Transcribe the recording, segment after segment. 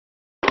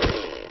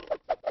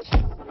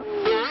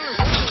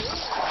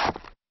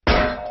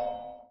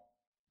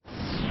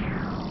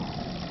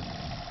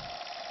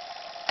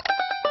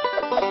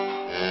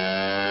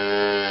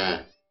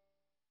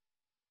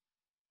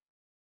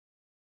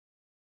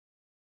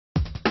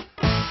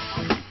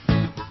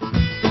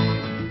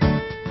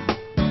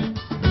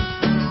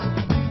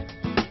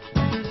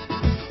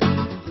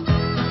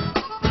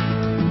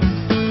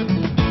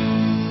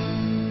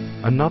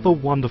Another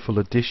wonderful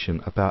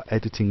addition about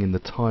editing in the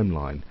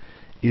timeline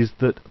is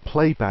that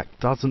playback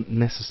doesn't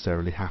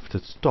necessarily have to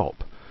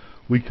stop.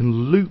 We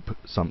can loop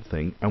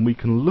something, and we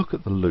can look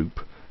at the loop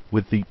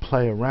with the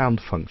play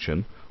around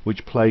function,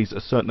 which plays a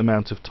certain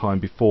amount of time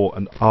before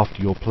and after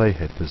your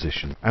playhead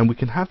position, and we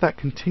can have that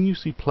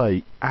continuously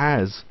play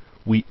as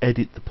we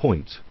edit the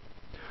point.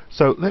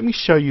 So let me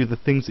show you the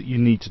things that you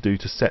need to do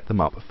to set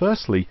them up.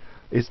 Firstly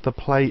is the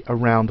play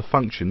around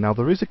function. Now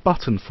there is a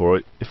button for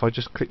it. If I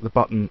just click the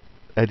button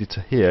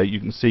editor here, you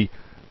can see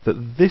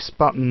that this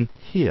button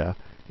here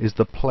is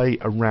the play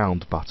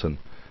around button,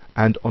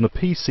 and on a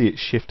PC it's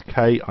Shift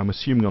K. I'm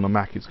assuming on a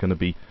Mac it's going to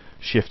be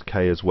Shift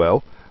K as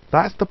well.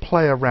 That's the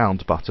play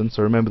around button,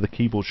 so remember the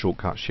keyboard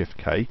shortcut Shift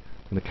K. I'm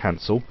going to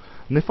cancel,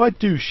 and if I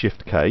do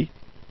Shift K,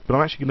 but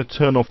I'm actually going to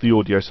turn off the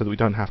audio so that we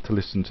don't have to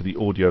listen to the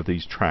audio of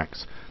these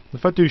tracks.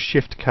 If I do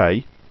Shift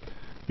K,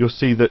 you'll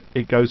see that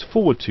it goes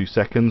forward 2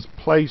 seconds,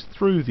 plays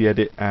through the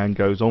edit and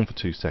goes on for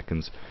 2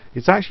 seconds.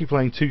 It's actually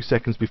playing 2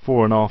 seconds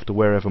before and after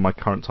wherever my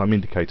current time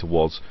indicator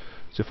was.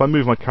 So if I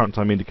move my current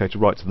time indicator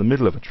right to the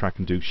middle of a track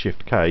and do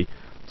Shift K,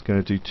 it's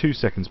going to do 2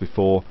 seconds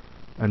before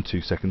and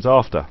 2 seconds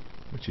after,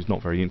 which is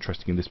not very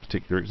interesting in this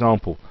particular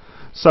example.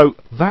 So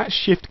that's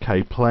Shift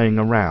K playing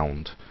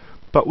around,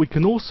 but we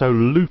can also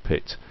loop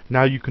it.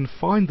 Now you can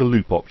find the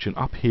loop option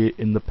up here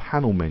in the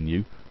panel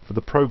menu for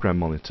the program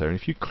monitor, and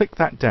if you click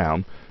that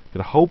down, you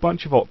get a whole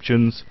bunch of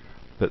options.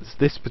 That's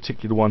this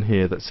particular one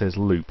here that says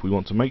loop. We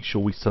want to make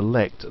sure we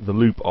select the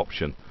loop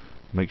option.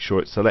 Make sure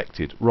it's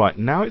selected. Right,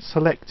 now it's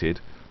selected,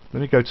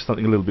 let me go to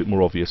something a little bit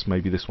more obvious,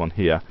 maybe this one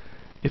here.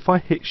 If I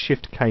hit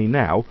Shift K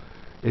now,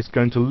 it's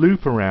going to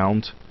loop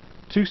around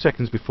 2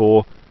 seconds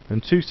before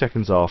and 2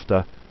 seconds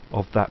after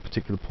of that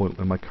particular point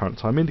where my current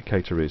time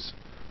indicator is.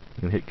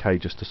 I'm going to hit K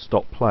just to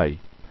stop play.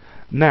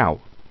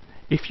 Now,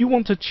 if you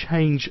want to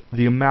change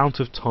the amount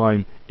of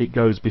time it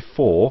goes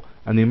before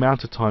and the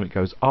amount of time it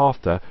goes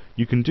after,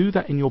 you can do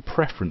that in your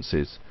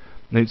preferences.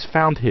 And it's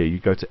found here. You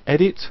go to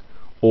Edit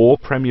or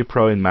Premiere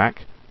Pro in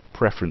Mac,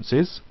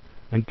 Preferences,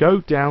 and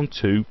go down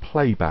to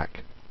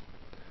Playback.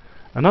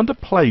 And under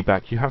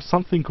Playback you have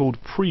something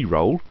called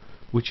Pre-roll,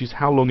 which is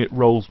how long it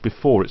rolls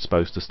before it's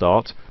supposed to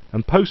start,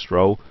 and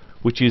Post-roll,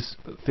 which is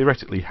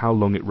theoretically how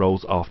long it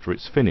rolls after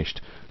it's finished.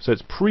 So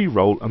it's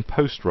pre-roll and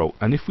post-roll,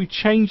 and if we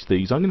change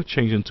these, I'm going to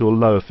change them to a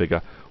lower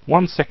figure,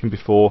 1 second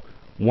before,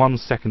 1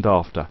 second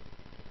after.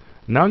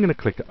 Now I'm going to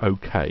click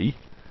OK,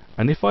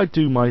 and if I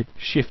do my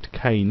Shift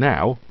K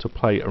now to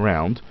play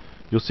around,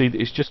 you'll see that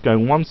it's just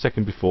going 1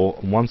 second before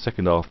and 1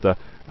 second after,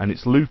 and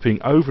it's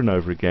looping over and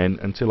over again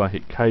until I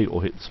hit K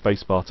or hit the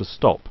spacebar to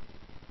stop.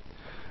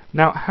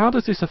 Now how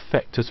does this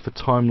affect us for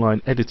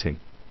timeline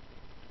editing?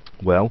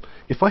 Well,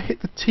 if I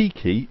hit the T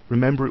key,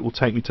 remember it will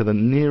take me to the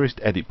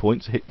nearest edit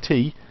point, so hit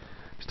T,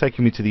 it's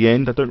taking me to the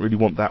end. I don't really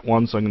want that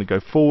one, so I'm going to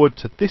go forward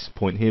to this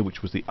point here,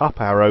 which was the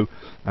up arrow,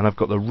 and I've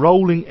got the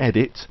rolling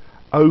edit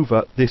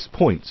over this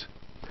point.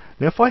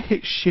 Now if I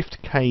hit Shift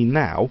K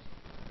now,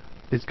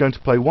 it's going to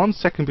play 1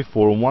 second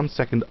before and 1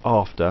 second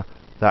after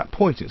that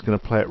point. It's going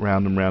to play it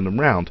round and round and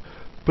round.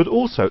 But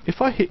also,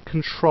 if I hit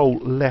Control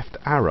left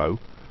arrow,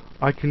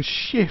 I can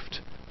shift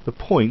the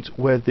point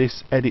where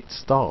this edit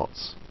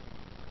starts.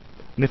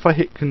 And if I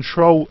hit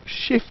Control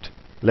Shift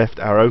left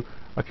arrow,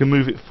 I can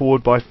move it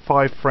forward by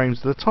 5 frames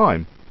at a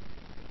time.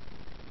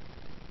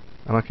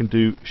 And I can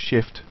do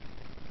Shift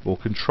or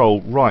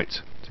Control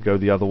right to go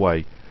the other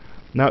way.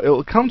 Now it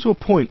will come to a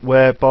point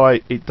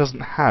whereby it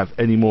doesn't have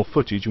any more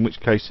footage, in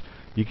which case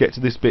you get to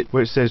this bit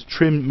where it says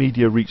Trim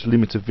Media Reach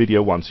Limit of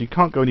Video 1. So you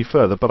can't go any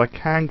further, but I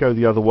can go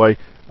the other way.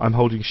 I'm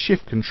holding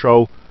Shift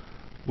Control,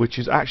 which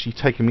is actually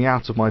taking me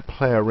out of my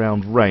play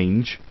around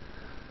range,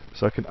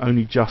 so I can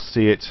only just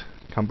see it.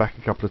 Come back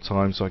a couple of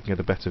times so I can get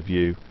a better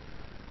view.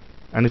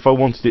 And if I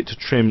wanted it to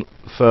trim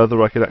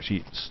further, I could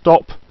actually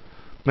stop,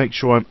 make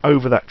sure I'm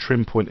over that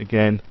trim point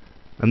again,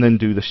 and then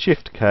do the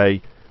Shift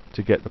K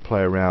to get the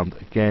play around.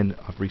 Again,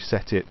 I've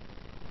reset it,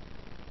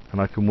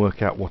 and I can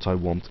work out what I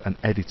want and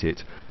edit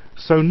it.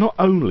 So not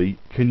only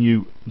can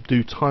you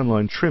do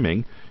timeline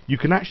trimming, you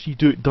can actually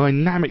do it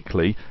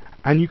dynamically,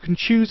 and you can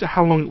choose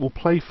how long it will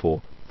play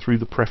for through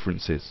the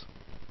preferences.